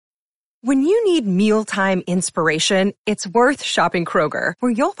When you need mealtime inspiration, it's worth shopping Kroger,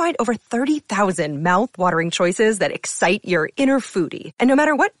 where you'll find over 30,000 mouth-watering choices that excite your inner foodie. And no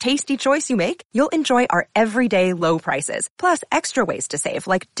matter what tasty choice you make, you'll enjoy our everyday low prices, plus extra ways to save,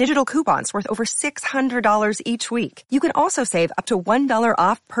 like digital coupons worth over $600 each week. You can also save up to $1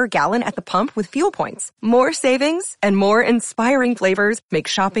 off per gallon at the pump with fuel points. More savings and more inspiring flavors make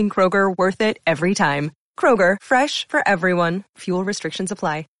shopping Kroger worth it every time. Kroger, fresh for everyone. Fuel restrictions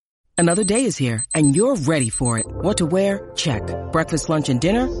apply. Another day is here, and you're ready for it. What to wear? Check. Breakfast, lunch, and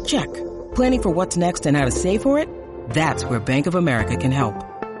dinner? Check. Planning for what's next and how to save for it? That's where Bank of America can help.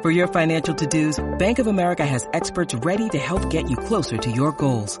 For your financial to-dos, Bank of America has experts ready to help get you closer to your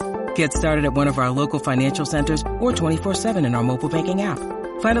goals. Get started at one of our local financial centers or 24/7 in our mobile banking app.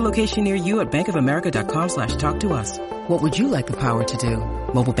 Find a location near you at bankofamerica.com/talktous. What would you like the power to do?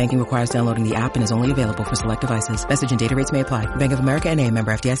 Mobile banking requires downloading the app and is only available for select devices. Message and data rates may apply. Bank of America N.A.,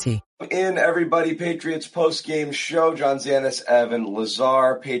 member FDIC. In everybody, Patriots post-game show. John Zanis, Evan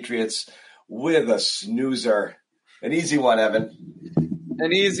Lazar. Patriots with a snoozer. An easy one, Evan.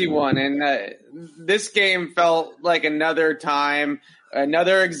 An easy one. And this game felt like another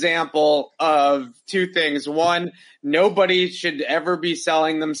example of two things. One, nobody should ever be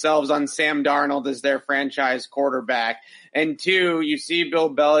selling themselves on Sam Darnold as their franchise quarterback. And two, you see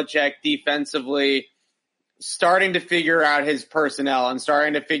Bill Belichick defensively starting to figure out his personnel and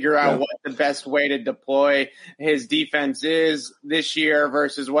starting to figure out what the best way to deploy his defense is this year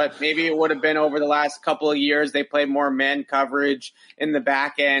versus what maybe it would have been over the last couple of years. They played more man coverage in the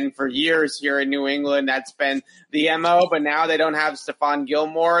back end for years here in New England. That's been the MO, but now they don't have Stephon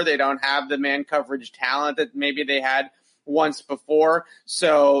Gilmore. They don't have the man coverage talent that maybe they had once before.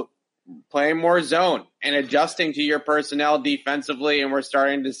 So playing more zone and adjusting to your personnel defensively, and we're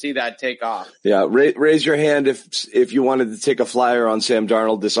starting to see that take off. Yeah, raise your hand if you wanted to take a flyer on Sam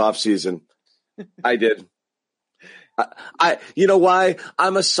Darnold this offseason. I did. You know why?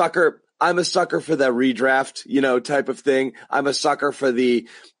 I'm a sucker for the redraft, type of thing. I'm a sucker for the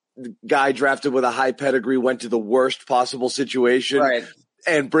guy drafted with a high pedigree, went to the worst possible situation, right,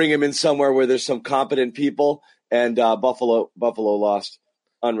 and bring him in somewhere where there's some competent people. And Buffalo lost.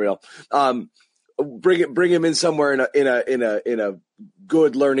 Unreal. Bring him in somewhere in a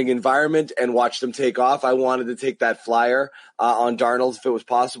good learning environment and watch them take off. I wanted to take that flyer on Darnold if it was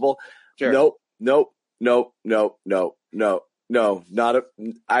possible. Sure. Nope.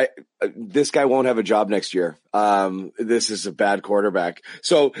 This guy won't have a job next year. This is a bad quarterback.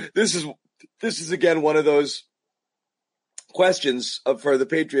 So this is again one of those questions for the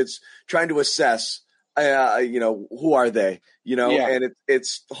Patriots trying to assess. Who are they? And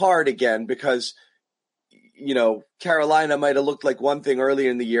it's hard again because, Carolina might have looked like one thing earlier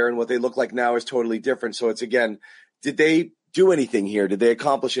in the year and what they look like now is totally different. So it's again, did they do anything here? Did they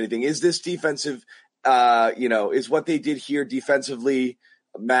accomplish anything? Is this defensive, is what they did here defensively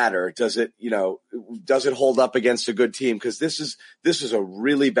matter? Does it hold up against a good team? Because this is a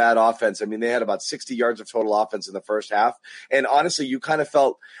really bad offense. I mean, they had about 60 yards of total offense in the first half. And honestly, you kind of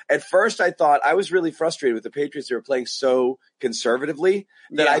felt at first, I thought I was really frustrated with the Patriots. They were playing so conservatively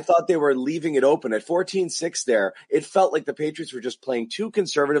that I thought they were leaving it open at 14-6 there. It felt like the Patriots were just playing too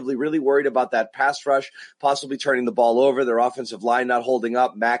conservatively, really worried about that pass rush, possibly turning the ball over, their offensive line not holding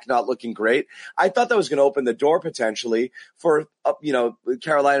up, Mac not looking great. I thought that was going to open the door potentially for,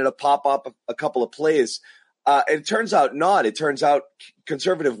 Carolina to pop up a couple of plays. It turns out not. It turns out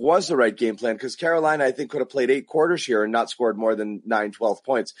conservative was the right game plan because Carolina, I think, could have played 8 quarters here and not scored more than 9, 12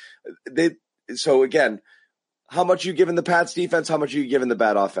 points. So again, how much are you giving the Pats defense? How much are you giving the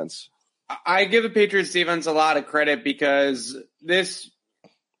bad offense? I give the Patriots defense a lot of credit because this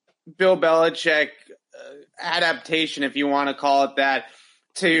Bill Belichick adaptation, if you want to call it that,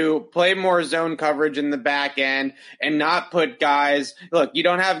 to play more zone coverage in the back end and not put guys – look, you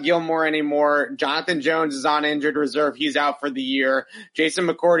don't have Gilmore anymore. Jonathan Jones is on injured reserve. He's out for the year. Jason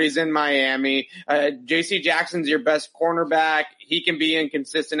McCourty's in Miami. J.C. Jackson's your best cornerback. He can be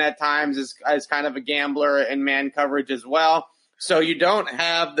inconsistent at times as kind of a gambler in man coverage as well. So you don't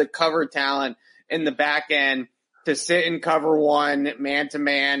have the cover talent in the back end to sit and cover one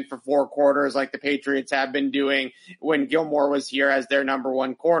man-to-man for 4 quarters like the Patriots have been doing when Gilmore was here as their number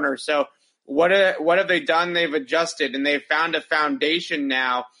one corner. So what have they done? They've adjusted, and they've found a foundation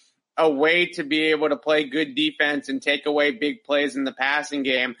now, a way to be able to play good defense and take away big plays in the passing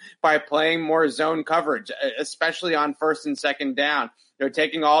game by playing more zone coverage, especially on first and second down. They're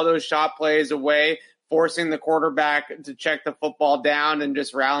taking all those shot plays away, forcing the quarterback to check the football down and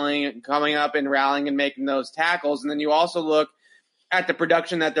just coming up and rallying and making those tackles. And then you also look at the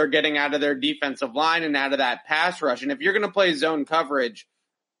production that they're getting out of their defensive line and out of that pass rush. And if you're going to play zone coverage,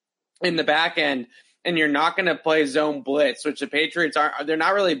 in the back end, and you're not going to play zone blitz, which the Patriots they're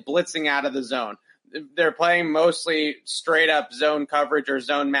not really blitzing out of the zone. They're playing mostly straight up zone coverage or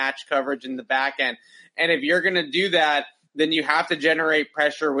zone match coverage in the back end. And if you're going to do that, then you have to generate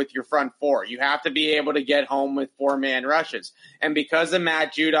pressure with your front four. You have to be able to get home with 4-man rushes. And because of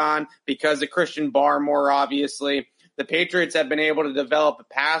Matt Judon, because of Christian Barmore, obviously, the Patriots have been able to develop a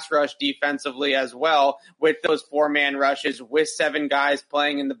pass rush defensively as well with those 4-man rushes, with 7 guys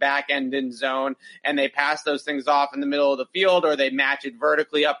playing in the back end in zone, and they pass those things off in the middle of the field, or they match it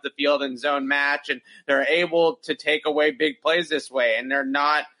vertically up the field in zone match, and they're able to take away big plays this way. And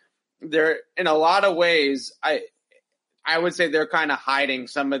they're in a lot of ways, I would say they're kind of hiding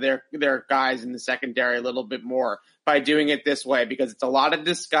some of their guys in the secondary a little bit more by doing it this way, because it's a lot of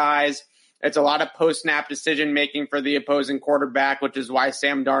disguise. It's a lot of post-snap decision-making for the opposing quarterback, which is why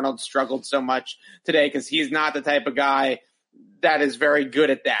Sam Darnold struggled so much today, because he's not the type of guy that is very good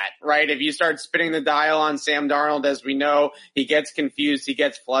at that, right? If you start spinning the dial on Sam Darnold, as we know, he gets confused, he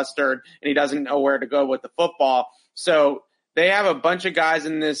gets flustered, and he doesn't know where to go with the football. So they have a bunch of guys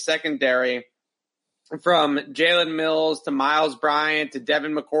in this secondary, from Jalen Mills to Miles Bryant to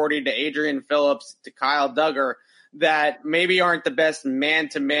Devin McCourty to Adrian Phillips to Kyle Duggar, that maybe aren't the best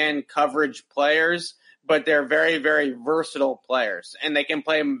man-to-man coverage players, but they're very, very versatile players. And they can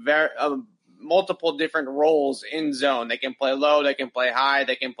play multiple different roles in zone. They can play low, they can play high,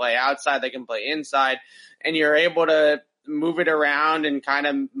 they can play outside, they can play inside. And you're able to move it around and kind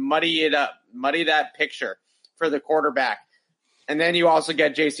of muddy it up, muddy that picture for the quarterback. And then you also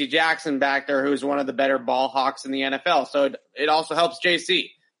get J.C. Jackson back there, who's one of the better ball hawks in the NFL. So it also helps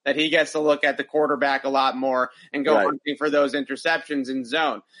J.C. that he gets to look at the quarterback a lot more and go hunting for those interceptions in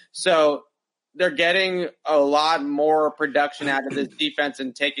zone. So they're getting a lot more production out of this defense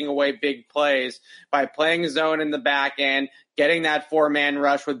and taking away big plays by playing zone in the back end, getting that 4-man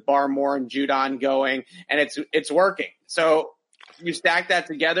rush with Barmore and Judon going, and it's working. So you stack that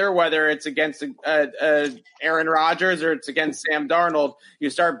together, whether it's against Aaron Rodgers or it's against Sam Darnold, you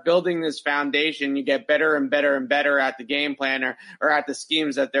start building this foundation. You get better and better and better at the game plan or at the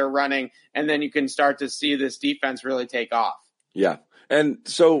schemes that they're running, and then you can start to see this defense really take off. Yeah. And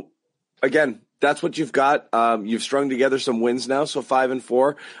so, again, that's what you've got. You've strung together some wins now, so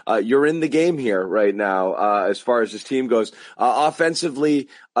 5-4. You're in the game here right now as far as this team goes. Offensively,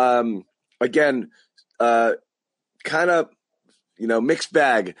 again, kind of, mixed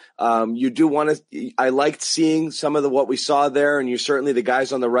bag. You do want to, I liked seeing some of what we saw there, and certainly the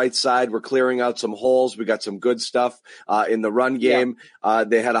guys on the right side were clearing out some holes. We got some good stuff, in the run game. Yeah.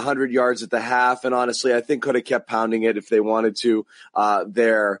 They had 100 yards at the half, and honestly, I think could have kept pounding it if they wanted to,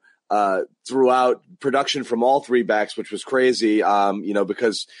 throughout production from all 3 backs, which was crazy,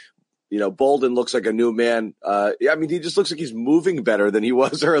 because Bolden looks like a new man. He just looks like he's moving better than he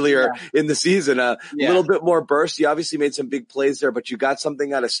was earlier in the season. A little bit more burst. He obviously made some big plays there, but you got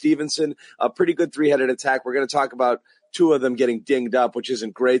something out of Stevenson, a pretty good 3-headed attack. We're going to talk about 2 of them getting dinged up, which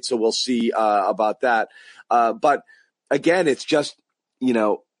isn't great. So we'll see, about that. But again, it's just,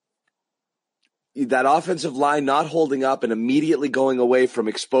 that offensive line not holding up and immediately going away from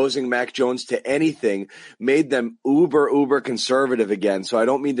exposing Mac Jones to anything made them uber conservative again. So I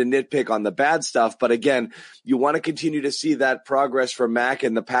don't mean to nitpick on the bad stuff, but again, you want to continue to see that progress from Mac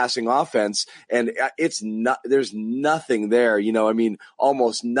in the passing offense. And there's nothing there,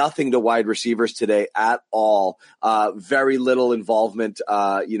 almost nothing to wide receivers today at all. Very little involvement,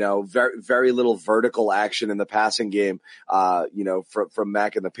 very little vertical action in the passing game, from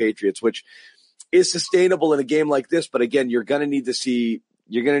Mac and the Patriots, which is sustainable in a game like this. But again, you're going to need to see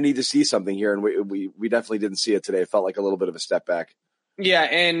something here. And we definitely didn't see it today. It felt like a little bit of a step back. Yeah.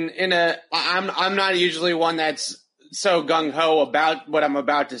 And I'm not usually one that's so gung ho about what I'm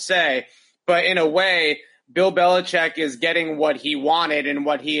about to say, but in a way, Bill Belichick is getting what he wanted and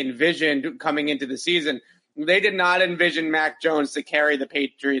what he envisioned coming into the season. They did not envision Mac Jones to carry the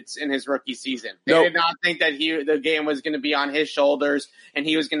Patriots in his rookie season. They did not think that the game was going to be on his shoulders and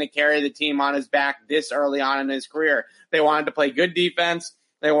he was going to carry the team on his back this early on in his career. They wanted to play good defense.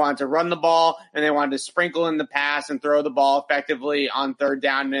 They wanted to run the ball, and they wanted to sprinkle in the pass and throw the ball effectively on 3rd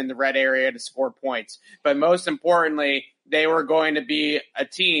down and in the red area to score points. But most importantly, they were going to be a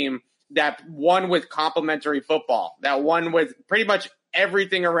team that won with complementary football, that won with pretty much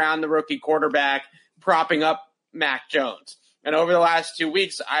everything around the rookie quarterback, propping up Mac Jones. And over the last 2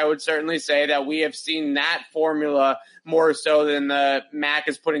 weeks, I would certainly say that we have seen that formula more so than the Mac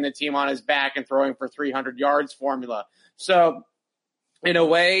is putting the team on his back and throwing for 300 yards formula. So in a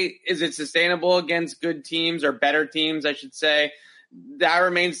way, is it sustainable against good teams or better teams, I should say? That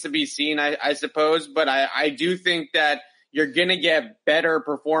remains to be seen, I suppose. But I do think that you're going to get better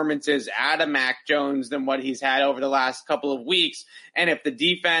performances out of Mac Jones than what he's had over the last couple of weeks. And if the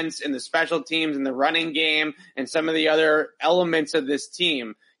defense and the special teams and the running game and some of the other elements of this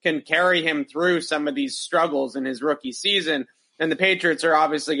team can carry him through some of these struggles in his rookie season, then the Patriots are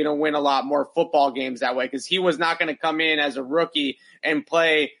obviously going to win a lot more football games that way, because he was not going to come in as a rookie and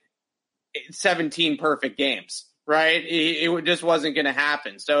play 17 perfect games, right? It just wasn't going to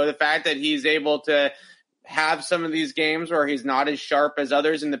happen. So the fact that he's able to have some of these games where he's not as sharp as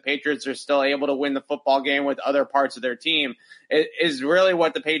others and the Patriots are still able to win the football game with other parts of their team is really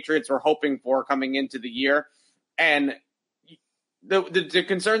what the Patriots were hoping for coming into the year. And the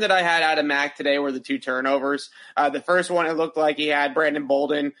concern that I had out of Mac today were the 2 turnovers. The first one, it looked like he had Brandon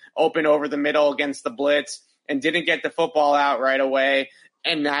Bolden open over the middle against the blitz and didn't get the football out right away.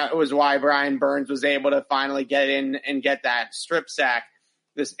 And that was why Brian Burns was able to finally get in and get that strip sack.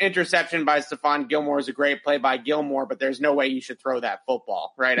 This interception by Stephon Gilmore is a great play by Gilmore, but there's no way you should throw that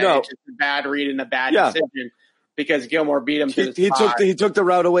football, right? No. It's just a bad read and a bad decision because Gilmore beat him to the spot. He took the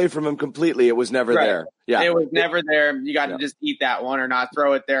route away from him completely. It was never there. Yeah. It was never there. You got to just eat that one or not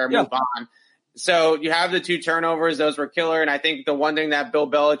throw it there and move on. So you have the 2 turnovers. Those were killer. And I think the one thing that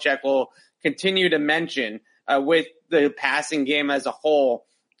Bill Belichick will continue to mention with the passing game as a whole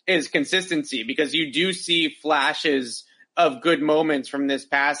is consistency, because you do see flashes of good moments from this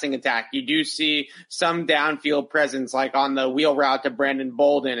passing attack. You do see some downfield presence, like on the wheel route to Brandon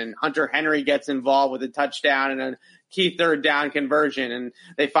Bolden, and Hunter Henry gets involved with a touchdown and a key 3rd down conversion, and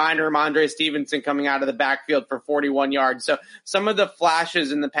they find Ramondre Stevenson coming out of the backfield for 41 yards. So some of the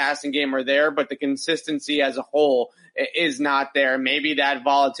flashes in the passing game are there, but the consistency as a whole is not there. Maybe that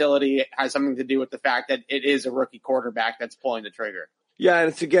volatility has something to do with the fact that it is a rookie quarterback that's pulling the trigger. Yeah,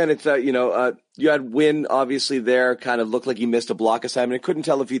 and you had Wynn obviously there, kind of looked like he missed a block assignment. I couldn't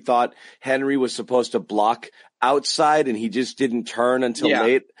tell if he thought Henry was supposed to block outside and he just didn't turn until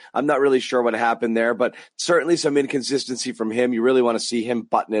late. I'm not really sure what happened there, but certainly some inconsistency from him. You really want to see him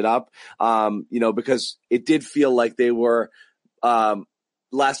button it up, because it did feel like they were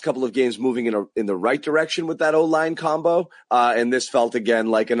last couple of games moving in the right direction with that O-line combo. And this felt again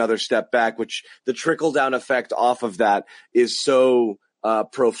like another step back, which the trickle down effect off of that is so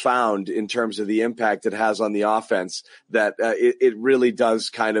profound in terms of the impact it has on the offense that it really does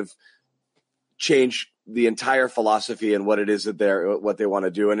kind of change the entire philosophy and what it is that what they want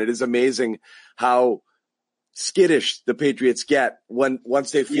to do. And it is amazing how skittish the Patriots get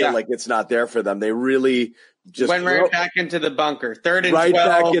once they feel like it's not there for them. They really just went right back into the bunker. 3rd and right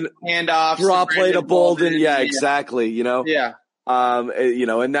 12, back in handoffs. Draw play to Bolden. Yeah, exactly. Yeah.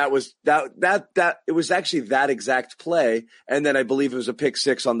 And that was that it was actually that exact play. And then I believe it was a pick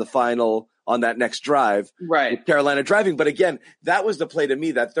 6 on that next drive. Right. With Carolina driving. But again, that was the play to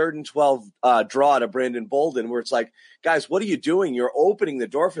me, that 3rd and 12 draw to Brandon Bolden, where it's like, guys, what are you doing? You're opening the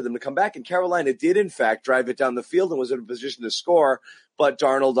door for them to come back. And Carolina did in fact drive it down the field and was in a position to score. But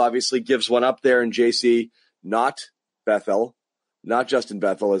Darnold obviously gives one up there, and JC, not Justin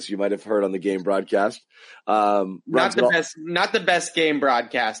Bethel, as you might have heard on the game broadcast. Not the best game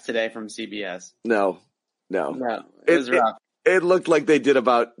broadcast today from CBS. No. It was rough. It looked like they did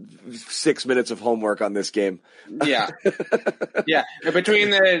about 6 minutes of homework on this game. Yeah. Yeah. Between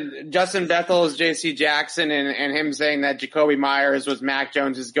the Justin Bethel's JC Jackson and him saying that Jacoby Myers was Mac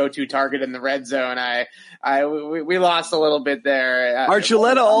Jones's go-to target in the red zone, we lost a little bit there.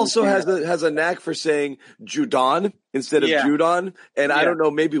 Archuleta also has a knack for saying Judon instead of Judon. And I don't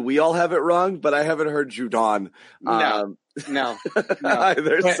know, maybe we all have it wrong, but I haven't heard Judon. No.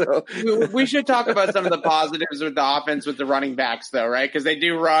 Either. So we should talk about some of the positives with the offense with the running backs, though, right? Because they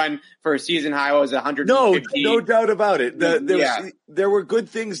do run for a season high was 150. No doubt about it. There were good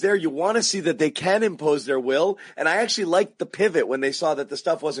things there. You want to see that they can impose their will, and I actually liked the pivot when they saw that the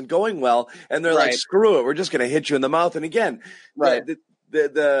stuff wasn't going well, and they're like, "Screw it, we're just going to hit you in the mouth." And again,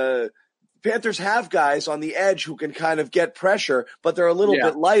 the Panthers have guys on the edge who can kind of get pressure, but they're a little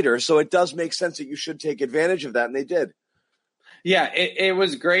bit lighter, so it does make sense that you should take advantage of that, and they did. Yeah, it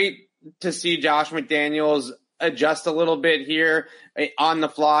was great to see Josh McDaniels adjust a little bit here on the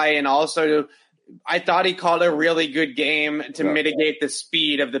fly. And also, I thought he called a really good game to mitigate the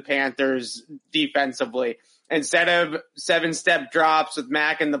speed of the Panthers defensively. Instead of 7-step drops with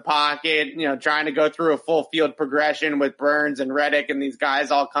Mac in the pocket, trying to go through a full field progression with Burns and Reddick and these guys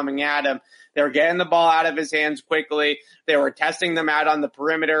all coming at him, they were getting the ball out of his hands quickly. They were testing them out on the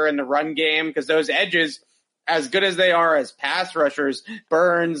perimeter in the run game, because those edges, as good as they are as pass rushers,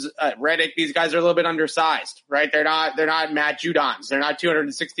 Burns, Reddick, these guys are a little bit undersized, right? They're not Matt Judons. They're not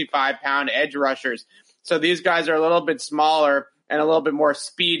 265-pound edge rushers. So these guys are a little bit smaller, and a little bit more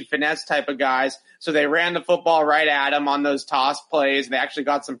speed, finesse type of guys. So they ran the football right at him on those toss plays. They actually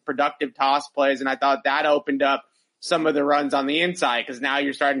got some productive toss plays, and I thought that opened up some of the runs on the inside, because now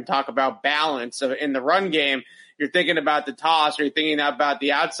you're starting to talk about balance. So in the run game, you're thinking about the toss, or you're thinking about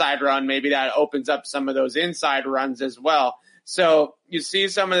the outside run. Maybe that opens up some of those inside runs as well. So you see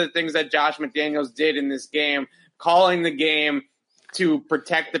some of the things that Josh McDaniels did in this game, calling the game to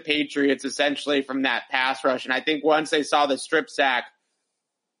protect the Patriots essentially from that pass rush. And I think once they saw the strip sack,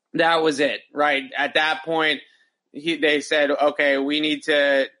 that was it, right? At that point, they said, okay, we need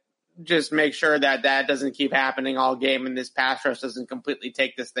to just make sure that that doesn't keep happening all game and this pass rush doesn't completely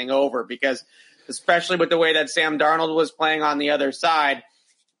take this thing over, because especially with the way that Sam Darnold was playing on the other side,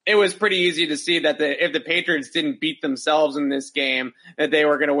 it was pretty easy to see that if the Patriots didn't beat themselves in this game, that they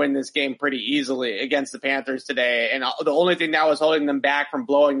were going to win this game pretty easily against the Panthers today. And the only thing that was holding them back from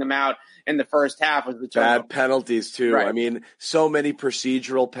blowing them out in the first half was the bad penalties too. Right. I mean, so many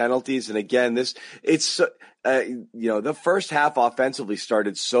procedural penalties. And again, the first half offensively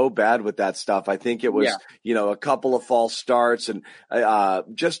started so bad with that stuff. I think it was, a couple of false starts and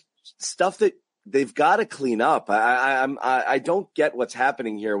just stuff that they've got to clean up. I don't get what's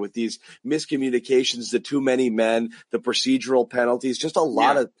happening here with these miscommunications, the too many men, the procedural penalties, just a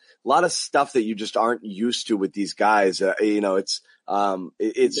lot of stuff that you just aren't used to with these guys. It's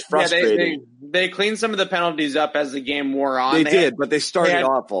frustrating. They cleaned some of the penalties up as the game wore on. They did, but they started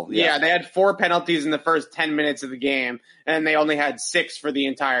awful. Yeah, they had 4 penalties in the first 10 minutes of the game, and they only had 6 for the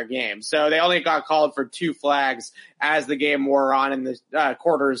entire game. So they only got called for 2 flags as the game wore on in the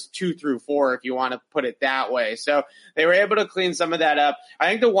quarters 2 through 4, if you want to put it that way. So they were able to clean some of that up. I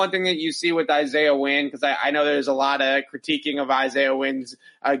think the one thing that you see with Isaiah Wynn, because I know there's a lot of critiquing of Isaiah Wynn's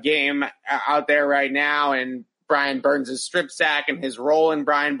game out there right now, and Brian Burns' strip sack and his role in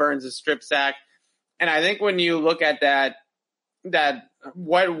Brian Burns' strip sack. And I think when you look at that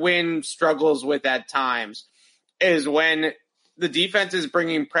what Wynn struggles with at times is when the defense is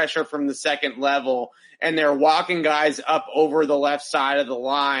bringing pressure from the second level and they're walking guys up over the left side of the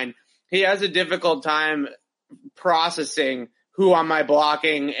line. He has a difficult time processing who am I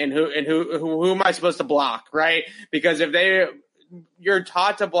blocking and who am I supposed to block, right? Because you're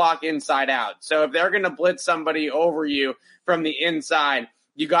taught to block inside out. So if they're going to blitz somebody over you from the inside,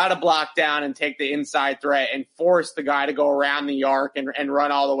 you got to block down and take the inside threat and force the guy to go around the arc and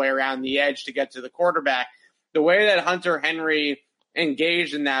run all the way around the edge to get to the quarterback. The way that Hunter Henry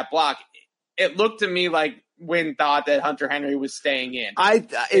engaged in that block, it looked to me like Wynn thought that Hunter Henry was staying in.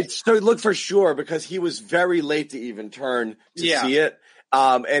 It looked for sure, because he was very late to even turn to see it.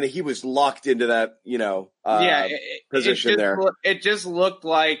 And he was locked into that, position there. It just looked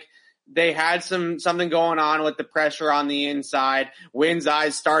like they had something going on with the pressure on the inside. Wynn's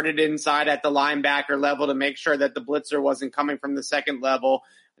eyes started inside at the linebacker level to make sure that the blitzer wasn't coming from the second level.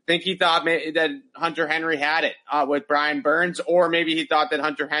 I think he thought that Hunter Henry had it with Brian Burns, or maybe he thought that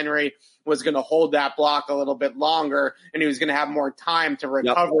Hunter Henry was going to hold that block a little bit longer and he was going to have more time to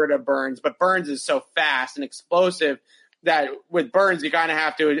recover to Burns. But Burns is so fast and explosive that with Burns, you kind of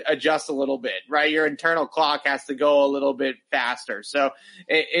have to adjust a little bit, right? Your internal clock has to go a little bit faster. So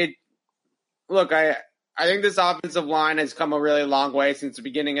look, I think this offensive line has come a really long way since the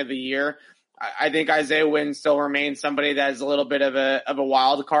beginning of the year. I think Isaiah Wynn still remains somebody that is a little bit of a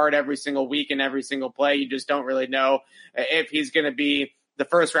wild card every single week and every single play. You just don't really know if he's going to be the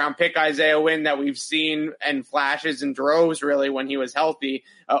first round pick Isaiah Wynn that we've seen and flashes and droves really when he was healthy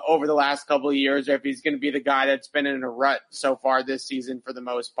over the last couple of years, or if he's going to be the guy that's been in a rut so far this season for the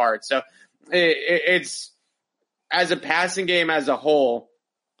most part. So it's, as a passing game as a whole,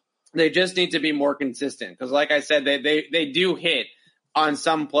 they just need to be more consistent, because like I said, they do hit on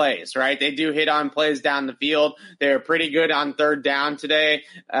some plays, right? They do hit on plays down the field. They're pretty good on third down today.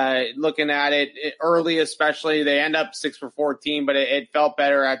 Looking at it early, especially, they end up 6 for 14, but it felt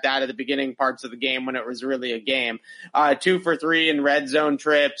better at the beginning parts of the game when it was really a game. 2 for 3 in red zone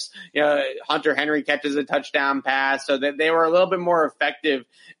trips. Hunter Henry catches a touchdown pass, so that they were a little bit more effective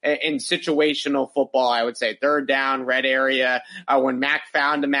in situational football, I would say. Third down, red area. When Mac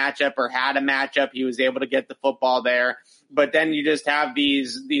found a matchup or had a matchup, he was able to get the football there. But then you just have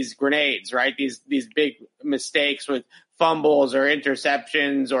these grenades, right? These big mistakes with fumbles or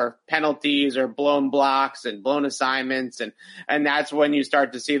interceptions or penalties or blown blocks and blown assignments. And that's when you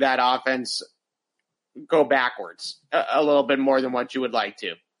start to see that offense go backwards a little bit more than what you would like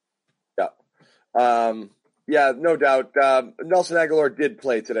to. Yeah. No doubt. Nelson Aguilar did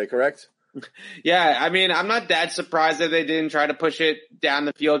play today, correct? Yeah, I mean, I'm not that surprised that they didn't try to push it down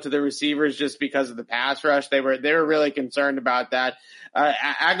the field to the receivers just because of the pass rush. They were really concerned about that.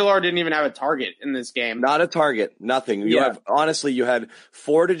 Aguilar didn't even have a target in this game. Not a target, nothing. You had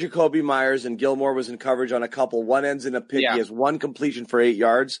 4 to Jacoby Myers, and Gilmore was in coverage on a couple. One ends in a pick. Yeah. He has 1 completion for 8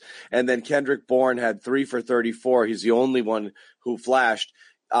 yards, and then Kendrick Bourne had 3 for 34. He's the only one who flashed.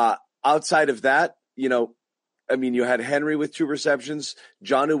 Outside of that, you had Henry with 2 receptions,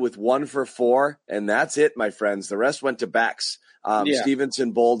 Jonnu with 1 for 4, and that's it, my friends. The rest went to backs.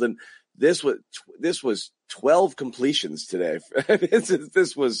 Stevenson, Bolden. This was 12 completions today.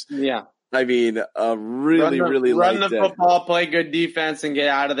 This was, I mean, a really run the day. football, play good defense, and get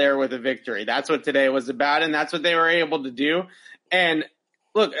out of there with a victory. That's what today was about, and that's what they were able to do. And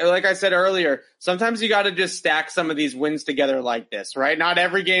look, like I said earlier, sometimes you got to just stack some of these wins together like this, right? Not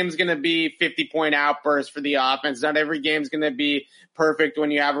every game's going to be 50-point outbursts for the offense. Not every game's going to be perfect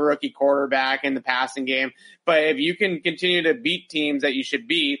when you have a rookie quarterback in the passing game. But if you can continue to beat teams that you should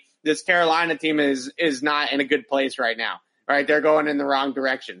beat, this Carolina team is not in a good place right now, right? They're going in the wrong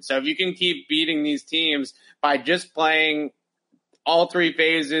direction. So if you can keep beating these teams by just playing all 3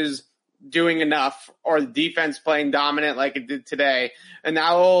 phases, doing enough, or the defense playing dominant like it did today, and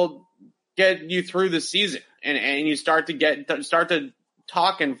that will get you through the season, and you start to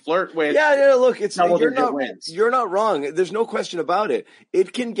talk and flirt with. Yeah. Look, wins. You're not wrong. There's no question about it.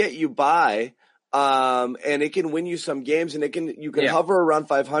 It can get you by, and it can win you some games, and you can hover around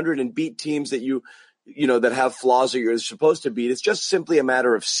 500 and beat teams that that have flaws that you're supposed to beat. It's just simply a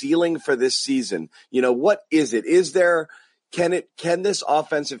matter of ceiling for this season. What is it? Is there? Can this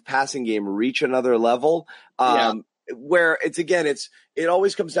offensive passing game reach another level? Where it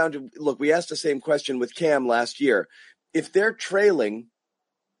always comes down to, look, we asked the same question with Cam last year. If they're trailing,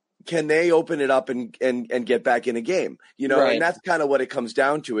 can they open it up and get back in a game? Right. And that's kind of what it comes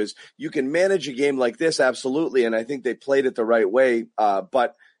down to, is you can manage a game like this. Absolutely. And I think they played it the right way.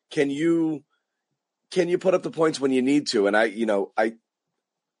 But can you put up the points when you need to? And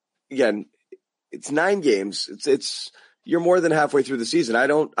again, it's 9 games. You're more than halfway through the season. I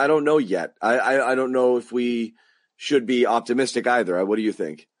don't know yet. I don't know if we should be optimistic either. What do you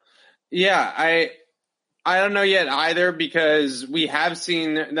think? Yeah, I don't know yet either, because we have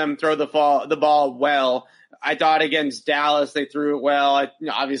seen them throw the ball well. I thought against Dallas they threw it well.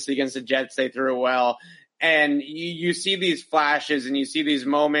 Obviously against the Jets they threw it well. And you see these flashes and you see these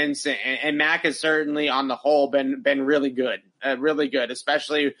moments, and Mac has certainly on the whole been really good,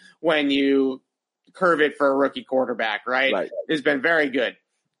 especially when you curve it for a rookie quarterback, right? It's been very good.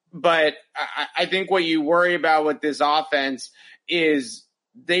 But I think what you worry about with this offense is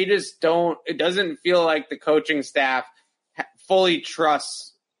they just it doesn't feel like the coaching staff fully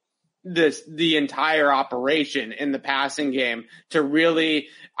trusts the entire operation in the passing game to really,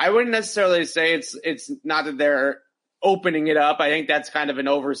 I wouldn't necessarily say it's not that they're opening it up. I think that's kind of an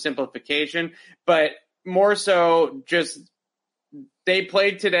oversimplification, but more so just they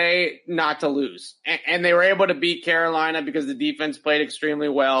played today not to lose, and they were able to beat Carolina because the defense played extremely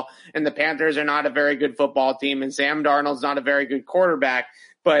well, and the Panthers are not a very good football team, and Sam Darnold's not a very good quarterback.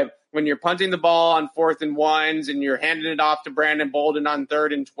 But when you're punting the ball on 4th and 1s and you're handing it off to Brandon Bolden on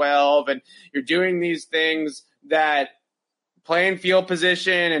 3rd and 12, and you're doing these things that playing field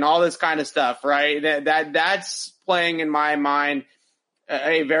position and all this kind of stuff, right? That's playing, in my mind,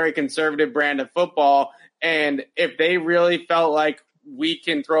 a very conservative brand of football. And if they really felt like we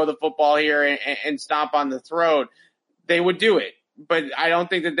can throw the football here and stomp on the throat, they would do it. But I don't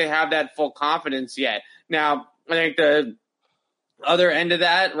think that they have that full confidence yet. Now, I think the other end of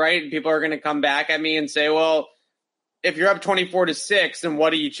that, right, people are going to come back at me and say, well, if you're up 24-6, then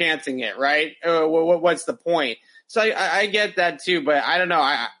what are you chancing it, right? What's the point? So I get that too, but I don't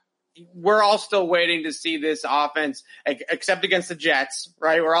know. We're all still waiting to see this offense, except against the Jets,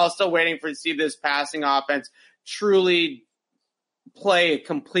 right? We're all still waiting to see this passing offense truly play a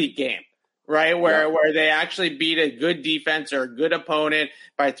complete game, right? Where they actually beat a good defense or a good opponent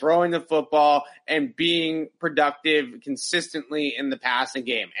by throwing the football and being productive consistently in the passing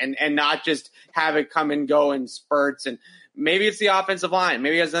game, and not just have it come and go in spurts. And maybe it's the offensive line.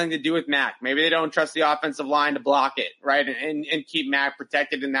 Maybe it has nothing to do with Mac. Maybe they don't trust the offensive line to block it, right? And keep Mac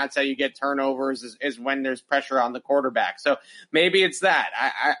protected. And that's how you get turnovers, is when there's pressure on the quarterback. So maybe it's that.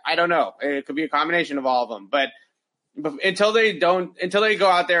 I don't know. It could be a combination of all of them, but until they go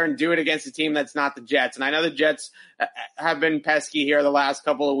out there and do it against a team that's not the Jets. And I know the Jets have been pesky here the last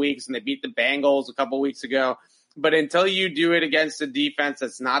couple of weeks, and they beat the Bengals a couple of weeks ago. But until you do it against a defense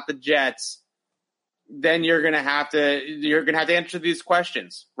that's not the Jets, then you're going to have to answer these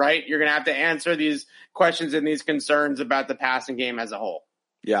questions, right? You're going to have to answer these questions and these concerns about the passing game as a whole.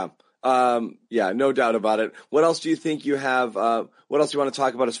 Yeah. Yeah, no doubt about it. What else do you think you have? What else do you want to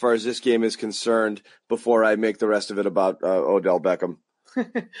talk about as far as this game is concerned before I make the rest of it about Odell Beckham?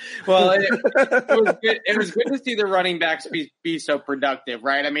 Well, it was good to see the running backs be so productive,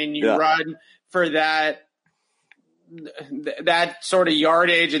 right? I mean, you run for that sort of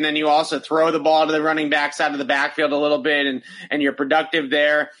yardage, and then you also throw the ball to the running backs out of the backfield a little bit, and you're productive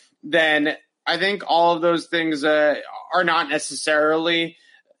there. Then I think all of those things are not necessarily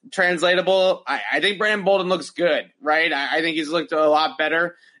translatable. I think Brandon Bolden looks good, right? I think he's looked a lot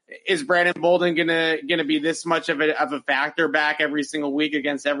better. Is Brandon Bolden gonna be this much of a factor back every single week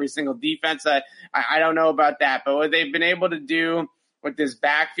against every single defense? I don't know about that, but what they've been able to do with this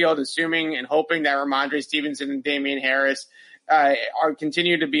backfield, assuming and hoping that Ramondre Stevenson and Damian Harris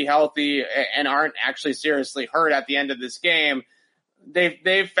continue to be healthy and aren't actually seriously hurt at the end of this game,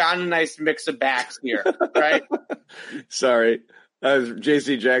 they've found a nice mix of backs here, right? Sorry. That was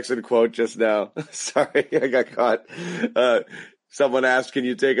J.C. Jackson quote just now. Sorry, I got caught. Someone asked, can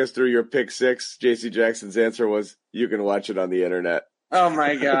you take us through your pick six? J.C. Jackson's answer was, you can watch it on the internet. Oh,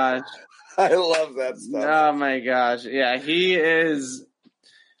 my gosh. I love that stuff. Oh, my gosh. Yeah, he is.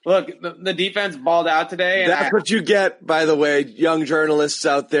 Look, the defense balled out today. And That's what you get, by the way, young journalists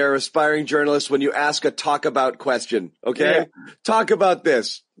out there, aspiring journalists, when you ask a talk about question, okay? Yeah. Talk about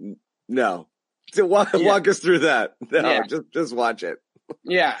this. No. Walk us through that. No, just watch it.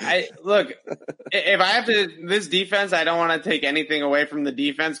 Yeah, look, if I have to, this defense, I don't want to take anything away from the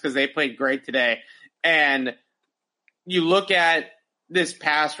defense because they played great today. And you look at this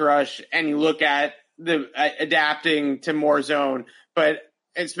pass rush and you look at the adapting to more zone, but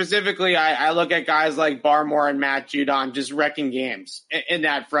specifically, I look at guys like Barmore and Matt Judon just wrecking games in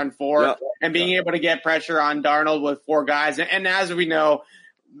that front four and being able to get pressure on Darnold with four guys. And as we know,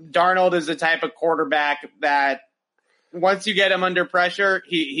 Darnold is the type of quarterback that once you get him under pressure,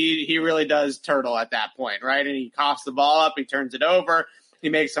 he really does turtle at that point, right? And he coughs the ball up, he turns it over, he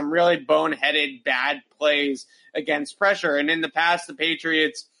makes some really boneheaded bad plays against pressure. And in the past, the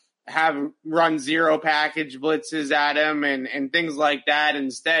Patriots have run zero package blitzes at him and things like that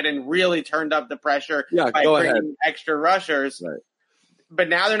instead, and really turned up the pressure by bringing extra rushers. Right. But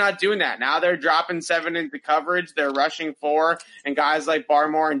now they're not doing that. Now they're dropping 7 into coverage. They're rushing 4, and guys like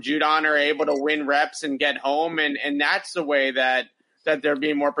Barmore and Judon are able to win reps and get home. And that's the way that they're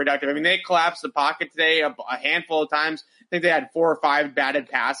being more productive. I mean, they collapsed the pocket today a handful of times. I think they had 4 or 5 batted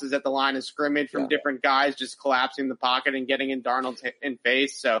passes at the line of scrimmage from different guys just collapsing the pocket and getting in Darnold's in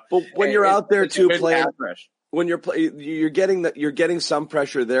face. So, but when you're out there too playing, when you're getting some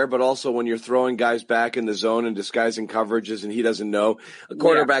pressure there, but also when you're throwing guys back in the zone and disguising coverages and he doesn't know, a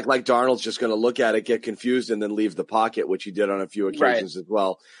quarterback like Darnold's just going to look at it, get confused, and then leave the pocket, which he did on a few occasions as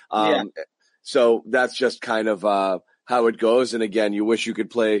well. So that's just kind of how it goes. And again, you wish you could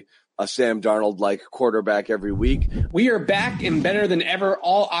play a Sam Darnold-like quarterback every week. We are back and better than ever.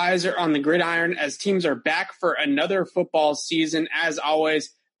 All eyes are on the gridiron as teams are back for another football season. As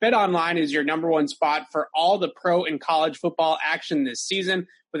always, BetOnline is your number one spot for all the pro and college football action this season.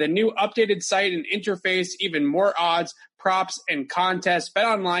 With a new updated site and interface, even more odds, props, and contests,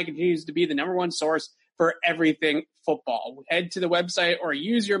 BetOnline continues to be the number one source for everything football. Head to the website or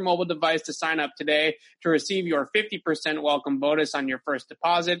use your mobile device to sign up today to receive your 50% welcome bonus on your first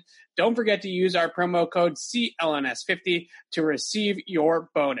deposit. Don't forget to use our promo code CLNS50 to receive your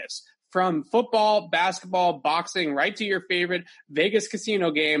bonus. From football, basketball, boxing, right to your favorite Vegas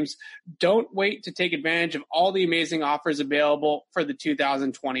casino games, don't wait to take advantage of all the amazing offers available for the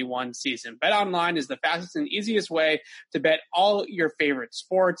 2021 season. BetOnline is the fastest and easiest way to bet all your favorite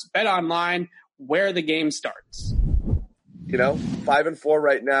sports. BetOnline, where the game starts. 5-4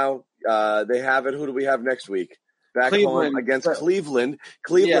 right now. They have it. Who do we have next week? Back home against Cleveland.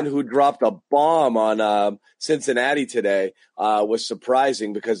 Cleveland, who dropped a bomb on Cincinnati today, was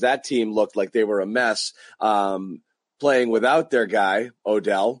surprising because that team looked like they were a mess, playing without their guy,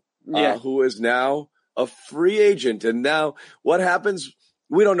 Odell, who is now a free agent. And now what happens?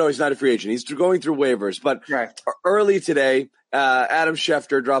 We don't know. He's not a free agent. He's going through waivers. But early today, Adam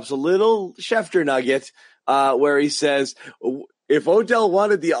Schefter drops a little Schefter nugget where he says, if Odell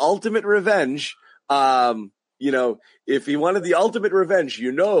wanted the ultimate revenge, if he wanted the ultimate revenge,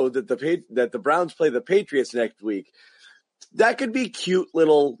 that the Browns play the Patriots next week. That could be cute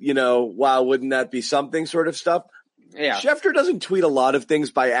little, wow, wouldn't that be something sort of stuff. Yeah. Schefter doesn't tweet a lot of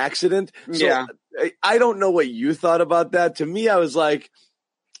things by accident. So I don't know what you thought about that. To me, I was like,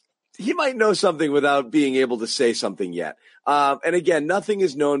 he might know something without being able to say something yet. And again, nothing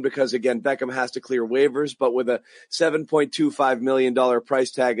is known because, again, Beckham has to clear waivers, but with a $7.25 million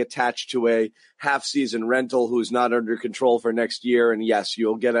price tag attached to a half-season rental who's not under control for next year, and yes,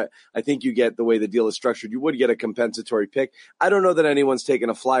 I think you get the way the deal is structured, you would get a compensatory pick. I don't know that anyone's taken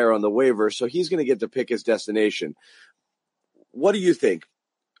a flyer on the waiver, so he's going to get to pick his destination. What do you think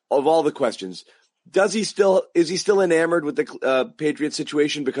of all the questions? Is he still enamored with the Patriots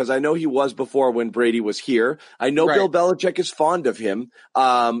situation? Because I know he was before when Brady was here. I know Right. Bill Belichick is fond of him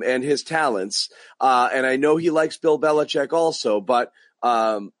and his talents, and I know he likes Bill Belichick also. But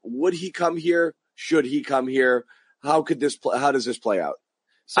would he come here? Should he come here? How does this play out?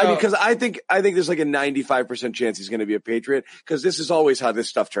 So, Because I think there's like a 95% chance he's going to be a Patriot, because this is always how this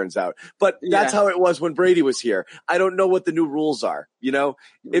stuff turns out. But that's how it was when Brady was here. I don't know what the new rules are. If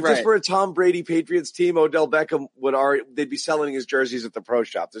this were a Tom Brady Patriots team, Odell Beckham they'd be selling his jerseys at the pro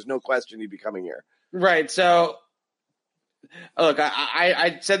shop. There's no question he'd be coming here. Right. So, look,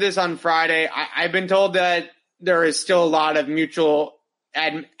 I said this on Friday. I've been told that there is still a lot of mutual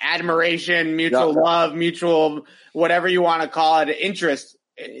admiration, mutual love, mutual whatever you want to call it, interest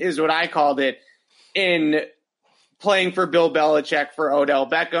is what I called it, in playing for Bill Belichick for Odell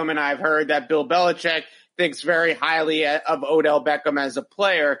Beckham. And I've heard that Bill Belichick thinks very highly of Odell Beckham as a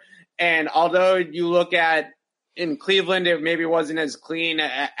player. And although you look at in Cleveland, it maybe wasn't as clean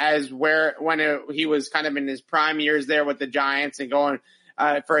as he was kind of in his prime years there with the Giants and going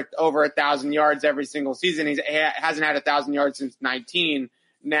for over 1,000 yards every single season. He hasn't had 1,000 yards since 19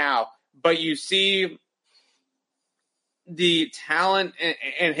 now, but you see the talent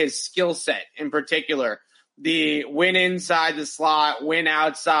and his skill set in particular, the win inside the slot, win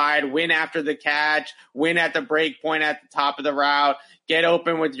outside, win after the catch, win at the break point at the top of the route, get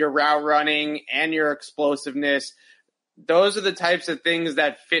open with your route running and your explosiveness. Those are the types of things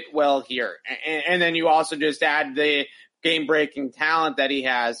that fit well here. And then you also just add the game-breaking talent that he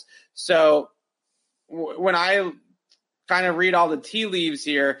has. So when I kind of read all the tea leaves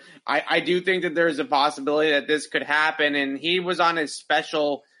here, I do think that there's a possibility that this could happen. And he was on his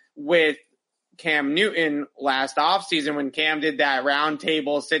special with Cam Newton last offseason when Cam did that round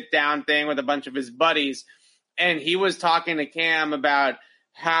table sit-down thing with a bunch of his buddies. And he was talking to Cam about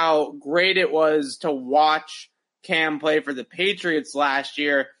how great it was to watch Cam play for the Patriots last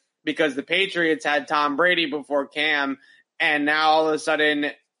year, because the Patriots had Tom Brady before Cam, and now all of a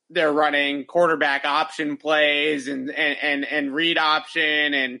sudden they're running quarterback option plays and read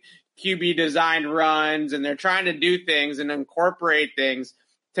option and QB designed runs, and they're trying to do things and incorporate things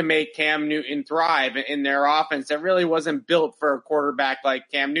to make Cam Newton thrive in their offense that really wasn't built for a quarterback like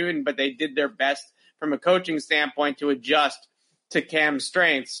Cam Newton, but they did their best from a coaching standpoint to adjust to Cam's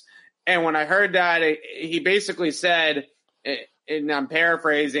strengths. And when I heard that, he basically said, and I'm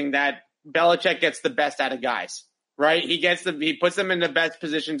paraphrasing, that Belichick gets the best out of guys, right? He puts them in the best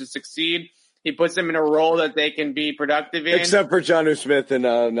position to succeed. He puts them in a role that they can be productive in. Except for Jonnu Smith and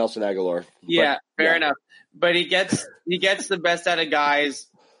Nelson Aguilar. Yeah, fair enough. But he gets the best out of guys.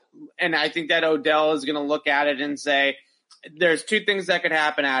 And I think that Odell is going to look at it and say, there's two things that could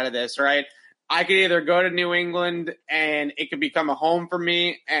happen out of this, right? I could either go to New England and it could become a home for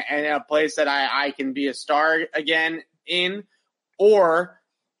me and a place that I can be a star again in, or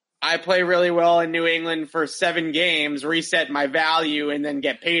I play really well in New England for 7 games, reset my value, and then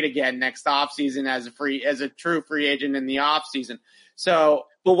get paid again next offseason as a true free agent in the offseason. So,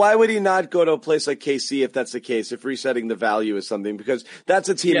 but why would he not go to a place like KC if that's the case, if resetting the value is something? Because that's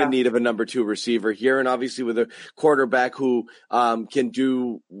a team in need of a number 2 receiver here, and obviously with a quarterback who can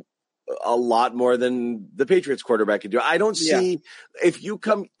do a lot more than the Patriots quarterback can do. I don't see if you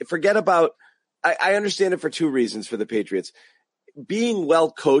forget about, I understand it for 2 reasons for the Patriots. Being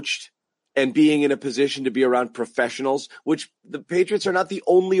well coached and being in a position to be around professionals, which the Patriots are not the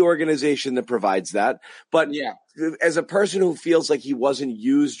only organization that provides that. But as a person who feels like he wasn't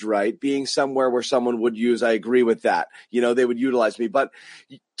used right, being somewhere where someone would use, I agree with that. They would utilize me. But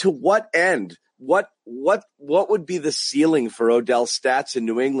to what end? What would be the ceiling for Odell's stats in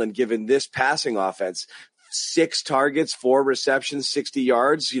New England given this passing offense? 6 targets, 4 receptions, 60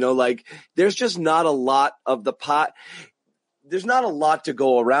 yards. There's just not a lot of the pot. There's not a lot to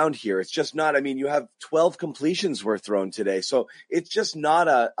go around here. It's just not, you have 12 completions were thrown today. So it's just not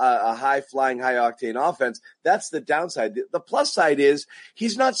a high-flying, high-octane offense. That's the downside. The plus side is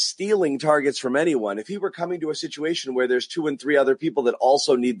he's not stealing targets from anyone. If he were coming to a situation where there's 2 and 3 other people that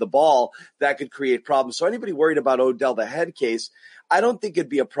also need the ball, that could create problems. So anybody worried about Odell, the head case, I don't think it'd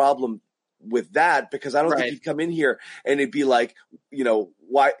be a problem with that, because I don't think he'd come in here and it'd be like,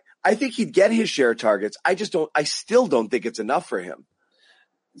 why – I think he'd get his share of targets. I still don't think it's enough for him.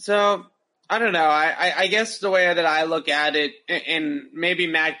 So I don't know. I guess the way that I look at it, and maybe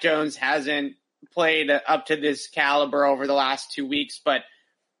Mac Jones hasn't played up to this caliber over the last 2 weeks, but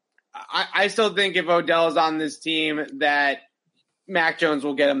I still think if Odell is on this team that Mac Jones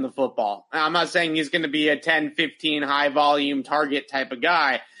will get him the football. I'm not saying he's going to be a 10, 15 high volume target type of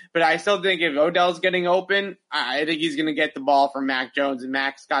guy, but I still think if Odell's getting open, I think he's going to get the ball from Mac Jones, and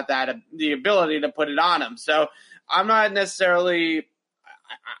Mac's got the ability to put it on him. So I'm not necessarily,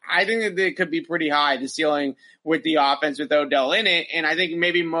 I think that it could be pretty high, the ceiling with the offense with Odell in it. And I think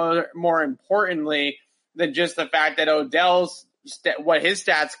maybe more importantly than just the fact that Odell's, what his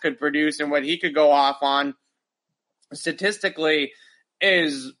stats could produce and what he could go off on statistically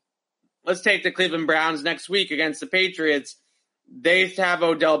is, let's take the Cleveland Browns next week against the Patriots. They have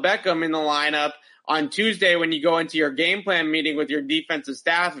Odell Beckham in the lineup on Tuesday. When you go into your game plan meeting with your defensive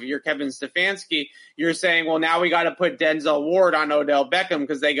staff, if you're Kevin Stefanski, you're saying, well, now we got to put Denzel Ward on Odell Beckham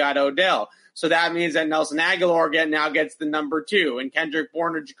because they got Odell. So that means that Nelson Aguilar now gets the number 2, and Kendrick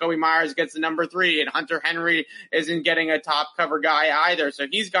Bourne or Jacoby Myers gets the number 3, and Hunter Henry isn't getting a top cover guy either. So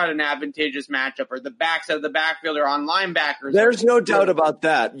he's got an advantageous matchup, or the backs of the backfield are on linebackers. There's no doubt about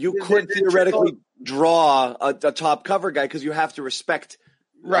that. You could theoretically draw a top cover guy because you have to respect.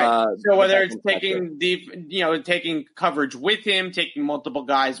 Right. So whether it's taking taking coverage with him, taking multiple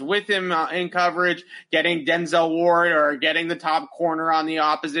guys with him in coverage, getting Denzel Ward or getting the top corner on the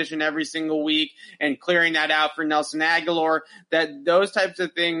opposition every single week and clearing that out for Nelson Aguilar, that those types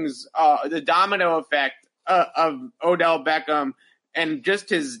of things, the domino effect of Odell Beckham and just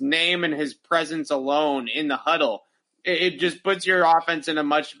his name and his presence alone in the huddle, it just puts your offense in a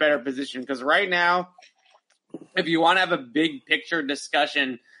much better position. Because right now, if you want to have a big picture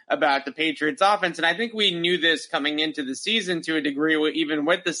discussion about the Patriots offense, and I think we knew this coming into the season to a degree, even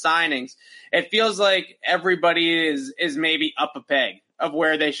with the signings, it feels like everybody is maybe up a peg of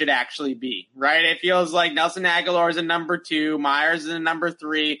where they should actually be, right? It feels like Nelson Aguilar is a number 2, Myers is a number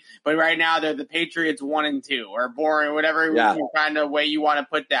 3, but right now they're the Patriots 1 and 2, or Bourne, whatever kind of way you want to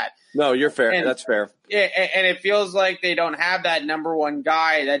put that. No, you're fair. That's fair. Yeah, and it feels like they don't have that number 1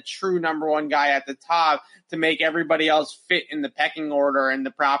 guy, that true number 1 guy at the top to make everybody else fit in the pecking order in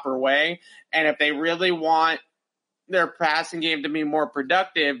the proper way. And if they really want their passing game to be more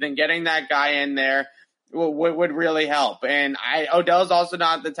productive, then getting that guy in there would really help. And Odell's also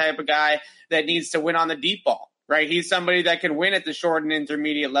not the type of guy that needs to win on the deep ball, right? He's somebody that can win at the short and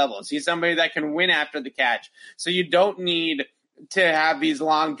intermediate levels. He's somebody that can win after the catch. So you don't need to have these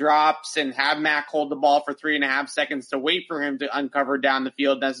long drops and have Mac hold the ball for 3.5 seconds to wait for him to uncover down the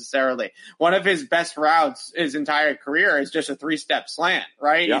field necessarily. One of his best routes his entire career is just a 3-step slant,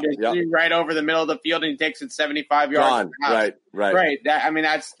 right? Yep, he just right over the middle of the field and he takes it 75 yards. Right.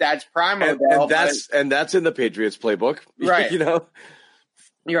 That's prime Odell. And that's in the Patriots playbook. Right.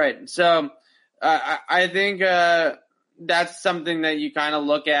 You're right. So I think that's something that you kind of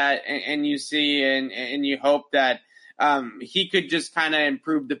look at and you see and you hope that he could just kind of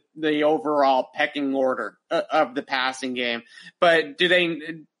improve the overall pecking order of the passing game. But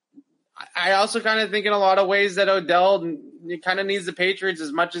I also kind of think in a lot of ways that Odell kind of needs the Patriots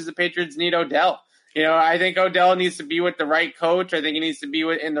as much as the Patriots need Odell. I think Odell needs to be with the right coach. I think he needs to be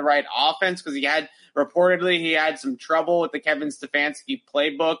in the right offense because he had some trouble with the Kevin Stefanski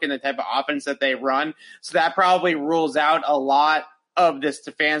playbook and the type of offense that they run. So that probably rules out a lot of the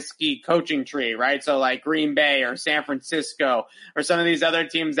Stefanski coaching tree, right? So like Green Bay or San Francisco or some of these other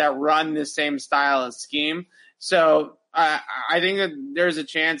teams that run the same style of scheme. So I think that there's a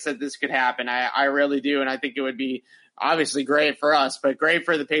chance that this could happen. I really do. And I think it would be obviously great for us, but great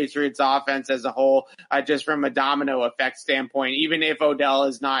for the Patriots offense as a whole, just from a domino effect standpoint, even if Odell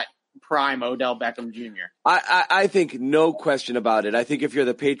is not prime Odell Beckham Jr. I think no question about it. I think if you're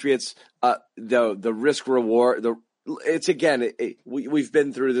the Patriots, the risk reward, we've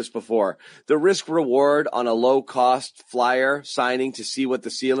been through this before. The risk reward on a low cost flyer signing to see what the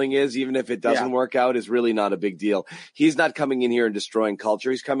ceiling is, even if it doesn't work out, is really not a big deal. He's not coming in here and destroying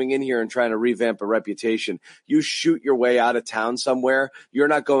culture. He's coming in here and trying to revamp a reputation. You shoot your way out of town somewhere, you're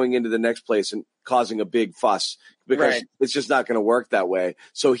not going into the next place and causing a big fuss because it's just not going to work that way.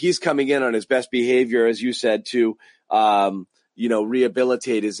 So he's coming in on his best behavior, as you said, to,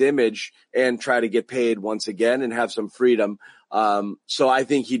 rehabilitate his image and try to get paid once again and have some freedom. So I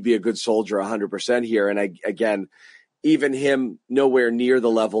think he'd be a good soldier 100% here. And again, even him nowhere near the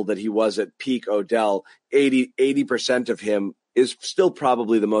level that he was at peak Odell, 80% of him is still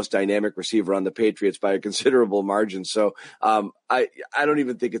probably the most dynamic receiver on the Patriots by a considerable margin. So I don't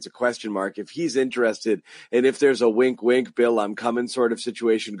even think it's a question mark. If he's interested and if there's a wink, wink, Bill, I'm coming sort of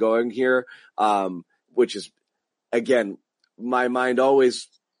situation going here, which is, again, my mind always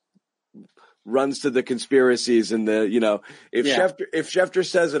runs to the conspiracies and the, if Yeah. Schefter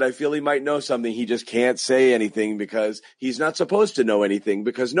says it, I feel he might know something. He just can't say anything because he's not supposed to know anything,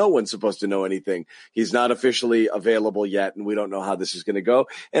 because no one's supposed to know anything. He's not officially available yet, and we don't know how this is going to go.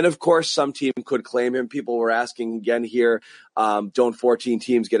 And of course, some team could claim him. People were asking again here, don't 14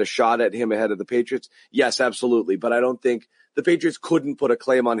 teams get a shot at him ahead of the Patriots? Yes, absolutely. But I don't think the Patriots couldn't put a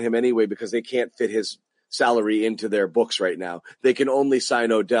claim on him anyway because they can't fit his salary into their books right now. They can only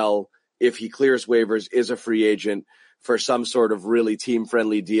sign Odell if he clears waivers, is a free agent for some sort of really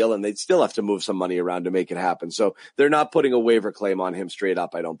team-friendly deal, and they'd still have to move some money around to make it happen. So they're not putting a waiver claim on him straight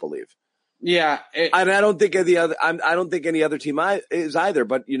up, I don't believe. Yeah. And I don't think I don't think any other team is either,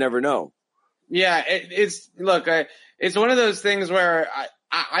 but you never know. Yeah, it's one of those things where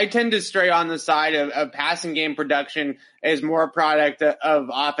I tend to stray on the side of passing game production as more a product of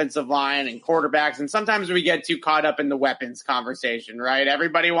offensive line and quarterbacks. And sometimes we get too caught up in the weapons conversation, right?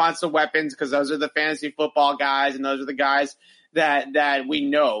 Everybody wants the weapons because those are the fantasy football guys and those are the guys that we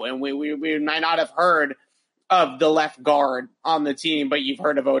know. And we might not have heard of the left guard on the team, but you've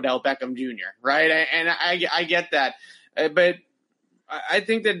heard of Odell Beckham Jr., right? And I get that. But I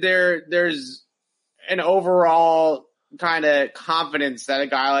think that there's an overall kind of confidence that a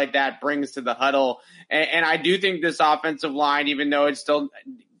guy like that brings to the huddle. And I do think this offensive line, even though it still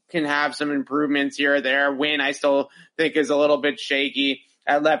can have some improvements here or there, Wynn I still think is a little bit shaky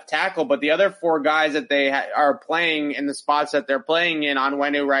at left tackle. But the other four guys that they are playing in the spots that they're playing in,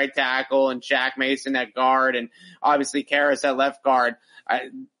 Onwenu right tackle and Shaq Mason at guard and obviously Karras at left guard,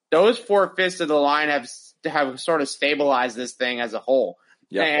 those 4/5 of the line have sort of stabilized this thing as a whole.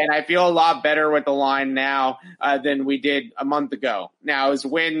 Yep. And I feel a lot better with the line now than we did a month ago. Now, is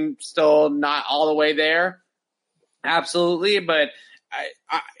Wynn still not all the way there? Absolutely, but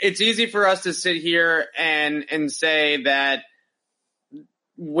it's easy for us to sit here and say that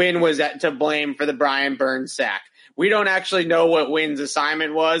Wynn was to blame for the Brian Burns sack. We don't actually know what Wynn's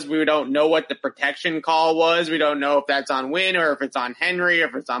assignment was. We don't know what the protection call was. We don't know if that's on Wynn or if it's on Henry or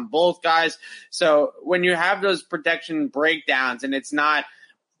if it's on both guys. So when you have those protection breakdowns and it's not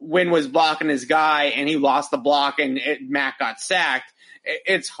Wynn was blocking his guy and he lost the block and Mac got sacked,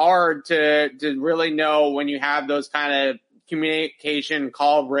 it's hard to really know when you have those kind of communication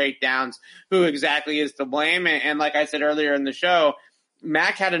call breakdowns who exactly is to blame. And like I said earlier in the show,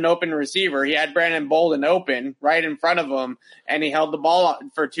 Mac had an open receiver. He had Brandon Bolden open right in front of him, and he held the ball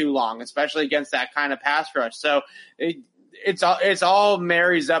for too long, especially against that kind of pass rush. So it's all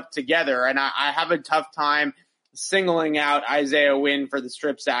marries up together, and I have a tough time singling out Isaiah Wynn for the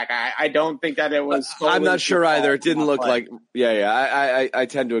strip sack. I don't think that it was. I'm not sure either. It didn't look like. Yeah. I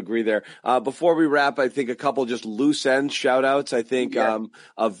tend to agree there. Before we wrap, I think a couple just loose end shout outs. I think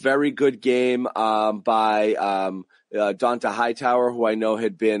a very good game by Donta Hightower, who I know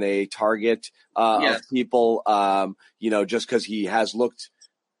had been a target of people, just because he has looked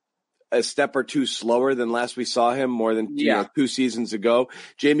a step or two slower than last we saw him more than 2 seasons ago.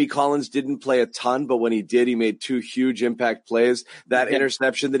 Jamie Collins didn't play a ton, but when he did, he made 2 huge impact plays. That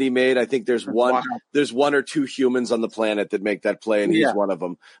interception that he made, I think there's one or two humans on the planet that make that play, and he's one of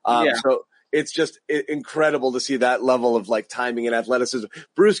them. So it's just incredible to see that level of like timing and athleticism.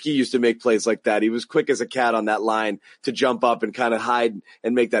 Brewski used to make plays like that. He was quick as a cat on that line to jump up and kind of hide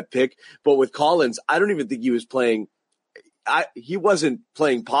and make that pick. But with Collins, I don't even think he was playing. He wasn't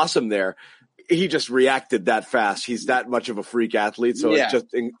playing possum there. He just reacted that fast. He's that much of a freak athlete. So it's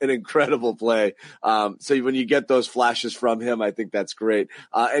just an incredible play. So when you get those flashes from him, I think that's great.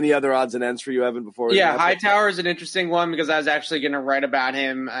 Any other odds and ends for you, Evan, before? Hightower is an interesting one because I was actually going to write about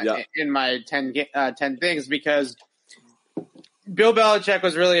him in my 10 things, because Bill Belichick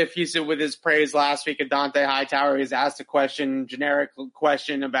was really effusive with his praise last week of Donta Hightower. He was asked a generic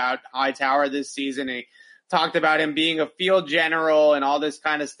question about Hightower this season. And he talked about him being a field general and all this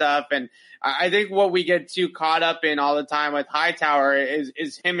kind of stuff. And I think what we get too caught up in all the time with Hightower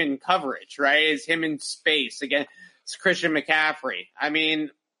is him in coverage, right? Is him in space against Christian McCaffrey. I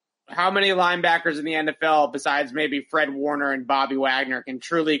mean, how many linebackers in the NFL besides maybe Fred Warner and Bobby Wagner can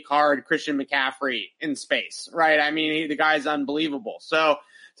truly guard Christian McCaffrey in space, right? I mean, the guy's unbelievable. So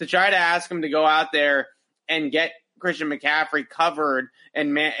to try to ask him to go out there and get Christian McCaffrey covered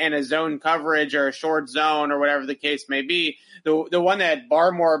and a zone coverage or a short zone or whatever the case may be. The one that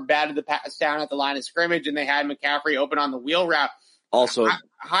Barmore batted the pass down at the line of scrimmage and they had McCaffrey open on the wheel route. Also,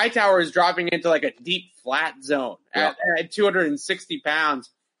 Hightower is dropping into like a deep flat zone at 260 pounds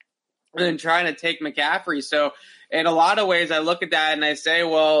and then trying to take McCaffrey. So in a lot of ways I look at that and I say,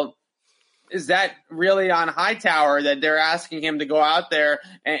 well, is that really on Hightower that they're asking him to go out there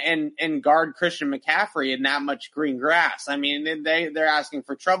and guard Christian McCaffrey in that much green grass? I mean, they're asking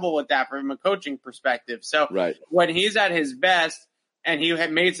for trouble with that from a coaching perspective. So when he's at his best, and he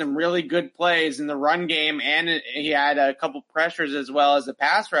had made some really good plays in the run game, and he had a couple pressures as well as a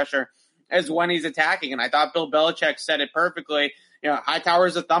pass rusher, as when he's attacking. And I thought Bill Belichick said it perfectly.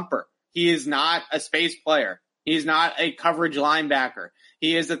 Hightower's a thumper. He is not a space player. He's not a coverage linebacker.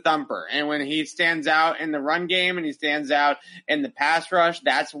 He is a thumper. And when he stands out in the run game and he stands out in the pass rush,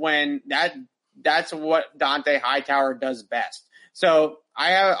 that's what Dante Hightower does best. So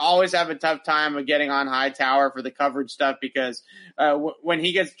I always have a tough time of getting on Hightower for the coverage stuff because when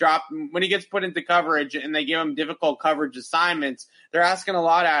he gets put into coverage and they give him difficult coverage assignments, they're asking a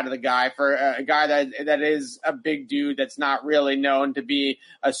lot out of the guy for a guy that is a big dude that's not really known to be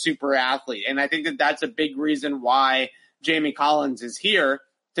a super athlete. And I think that's a big reason why Jamie Collins is here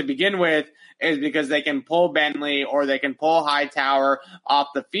to begin with, is because they can pull Bentley or they can pull Hightower off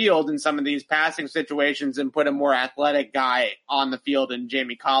the field in some of these passing situations and put a more athletic guy on the field in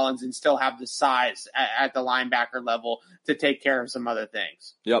Jamie Collins and still have the size at the linebacker level to take care of some other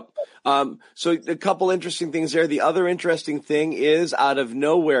things. Yep. So a couple interesting things there. The other interesting thing is out of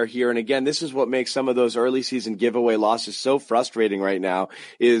nowhere here, and again, this is what makes some of those early season giveaway losses so frustrating right now,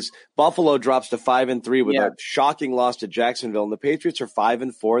 is Buffalo drops to 5-3 with a shocking loss to Jacksonville, and the Patriots are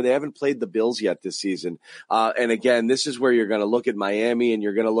 5-4. They haven't played the Bills yet this season. And again, this is where you're going to look at Miami and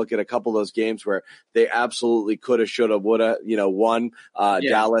you're going to look at a couple of those games where they absolutely coulda, shoulda, woulda, won,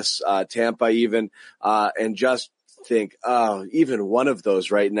 Dallas, Tampa even, and just think, even one of those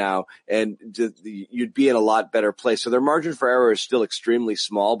right now, and you'd be in a lot better place. So their margin for error is still extremely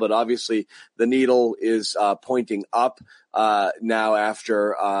small, but obviously the needle is pointing up now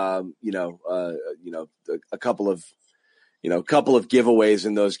after a couple of giveaways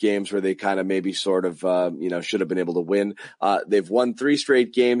in those games where they kind of maybe sort of, should have been able to win. They've won 3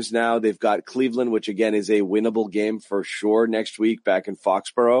 straight games now. They've got Cleveland, which again is a winnable game for sure next week back in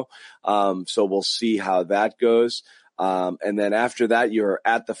Foxborough. So we'll see how that goes. And then after that, you're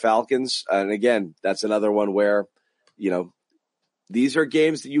at the Falcons. And again, that's another one where, these are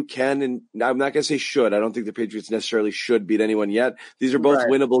games that you can, and I'm not going to say should. I don't think the Patriots necessarily should beat anyone yet. These are both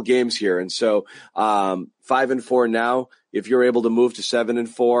winnable games here. And so 5-4 now. If you're able to move to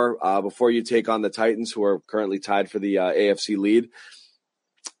 7-4 before you take on the Titans, who are currently tied for the AFC lead,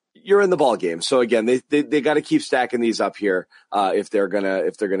 you're in the ball game. So again, they got to keep stacking these up here if they're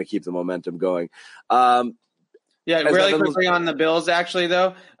gonna keep the momentum going. Really quickly on the Bills, actually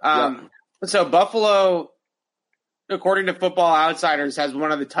though. So Buffalo, according to Football Outsiders, has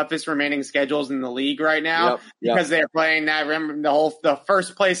one of the toughest remaining schedules in the league right now because they're playing that. Remember the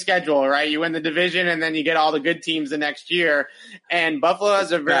first place schedule, right? You win the division and then you get all the good teams the next year. And Buffalo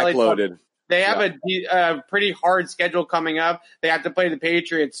has a very backloaded. They have a pretty hard schedule coming up. They have to play the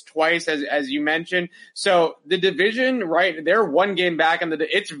Patriots twice, as you mentioned. So the division, right? They're one game back, and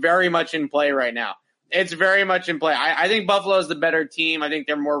it's very much in play right now. It's very much in play. I think Buffalo is the better team. I think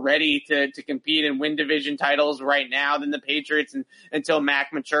they're more ready to compete and win division titles right now than the Patriots until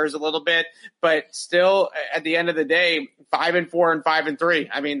Mac matures a little bit. But still, at the end of the day, 5-4 and 5-3.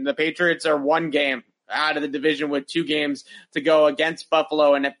 I mean, the Patriots are one game out of the division with 2 games to go against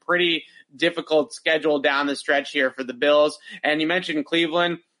Buffalo and a pretty difficult schedule down the stretch here for the Bills. And you mentioned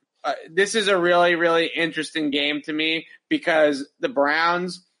Cleveland. This is a really, really interesting game to me because the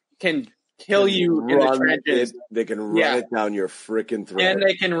Browns can kill you in the trenches. They can run it down your freaking throat. And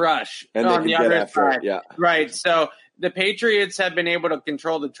they can rush on the other side. Right. So the Patriots have been able to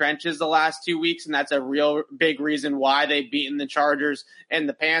control the trenches the last 2 weeks, and that's a real big reason why they've beaten the Chargers and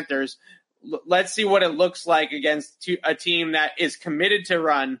the Panthers. Let's see what it looks like against a team that is committed to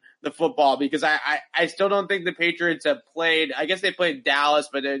run the football, because I still don't think the Patriots have played. I guess they played Dallas,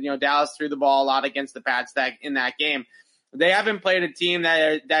 but Dallas threw the ball a lot against the Pats in that game. They haven't played a team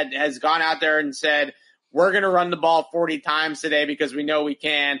that has gone out there and said, we're going to run the ball 40 times today because we know we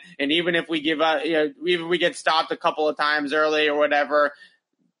can. And even if we give up, even if we get stopped a couple of times early or whatever,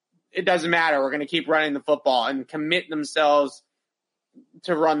 it doesn't matter. We're going to keep running the football and commit themselves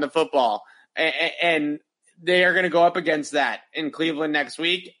to run the football. And they are going to go up against that in Cleveland next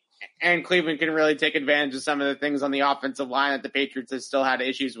week. And Cleveland can really take advantage of some of the things on the offensive line that the Patriots have still had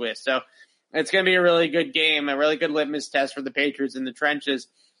issues with. So it's going to be a really good game, a really good litmus test for the Patriots in the trenches.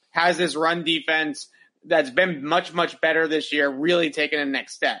 Has this run defense that's been much, much better this year really taken a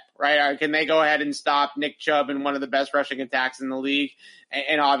next step, right? Can they go ahead and stop Nick Chubb in one of the best rushing attacks in the league?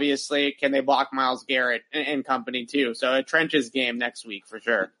 And obviously, can they block Myles Garrett and company too? So a trenches game next week for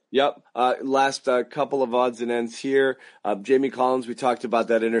sure. Yep. Last couple of odds and ends here. Jamie Collins, we talked about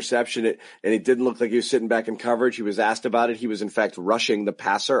that interception, and it didn't look like he was sitting back in coverage. He was asked about it. He was, in fact, rushing the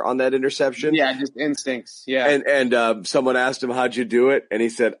passer on that interception. Yeah, just instincts. Yeah. And someone asked him, how'd you do it? And he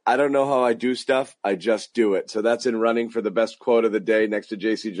said, I don't know how I do stuff. I just do it. So that's in running for the best quote of the day next to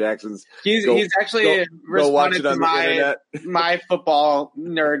J.C. Jackson's. He's actually responded to my football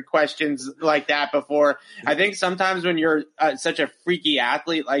nerd questions like that before. I think sometimes when you're such a freaky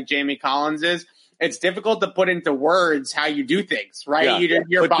athlete like Jamie Collins is, it's difficult to put into words how you do things, right? Yeah.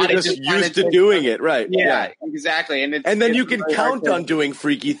 Your body's just used to doing it, right? Yeah, exactly. And then you can count on doing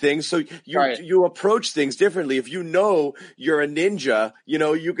freaky things, so you approach things differently. If you know you're a ninja,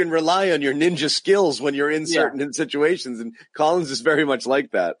 you can rely on your ninja skills when you're in certain situations. And Collins is very much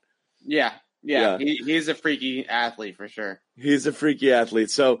like that. Yeah. He's a freaky athlete for sure. He's a freaky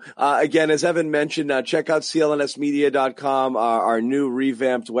athlete. So, again, as Evan mentioned, check out clnsmedia.com, our new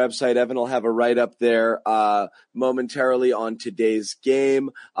revamped website. Evan will have a write-up there momentarily on today's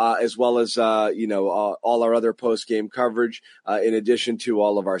game, as well as, all our other post-game coverage, in addition to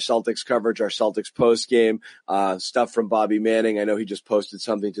all of our Celtics coverage, our Celtics post-game, stuff from Bobby Manning. I know he just posted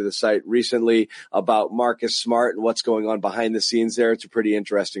something to the site recently about Marcus Smart and what's going on behind the scenes there. It's a pretty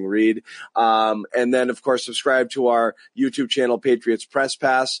interesting read. And then, of course, subscribe to our YouTube channel, Patriots Press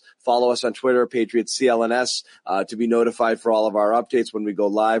Pass. Follow us on Twitter, Patriots CLNS, to be notified for all of our updates when we go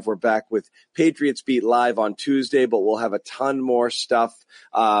live. We're back with Patriots Beat Live on Tuesday, but we'll have a ton more stuff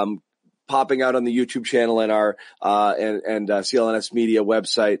popping out on the YouTube channel and our and CLNS Media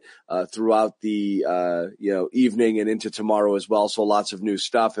website throughout the evening and into tomorrow as well. So lots of new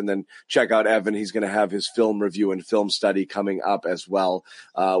stuff. And then check out Evan. He's going to have his film review and film study coming up as well,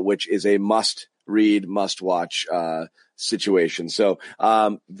 which is a must read, must watch situation. So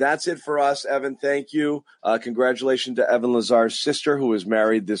that's it for us, Evan. Thank you. Congratulations to Evan Lazar's sister, who was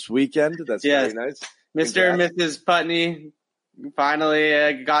married this weekend. That's very nice. Mr. and Mrs. Putney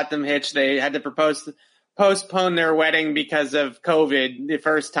finally got them hitched. They had to postpone their wedding because of COVID the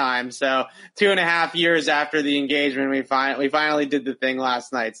first time. So 2.5 years after the engagement, we finally did the thing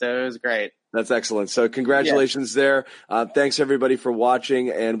last night. So it was great. That's excellent. So congratulations there. Thanks everybody for watching,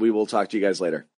 and we will talk to you guys later.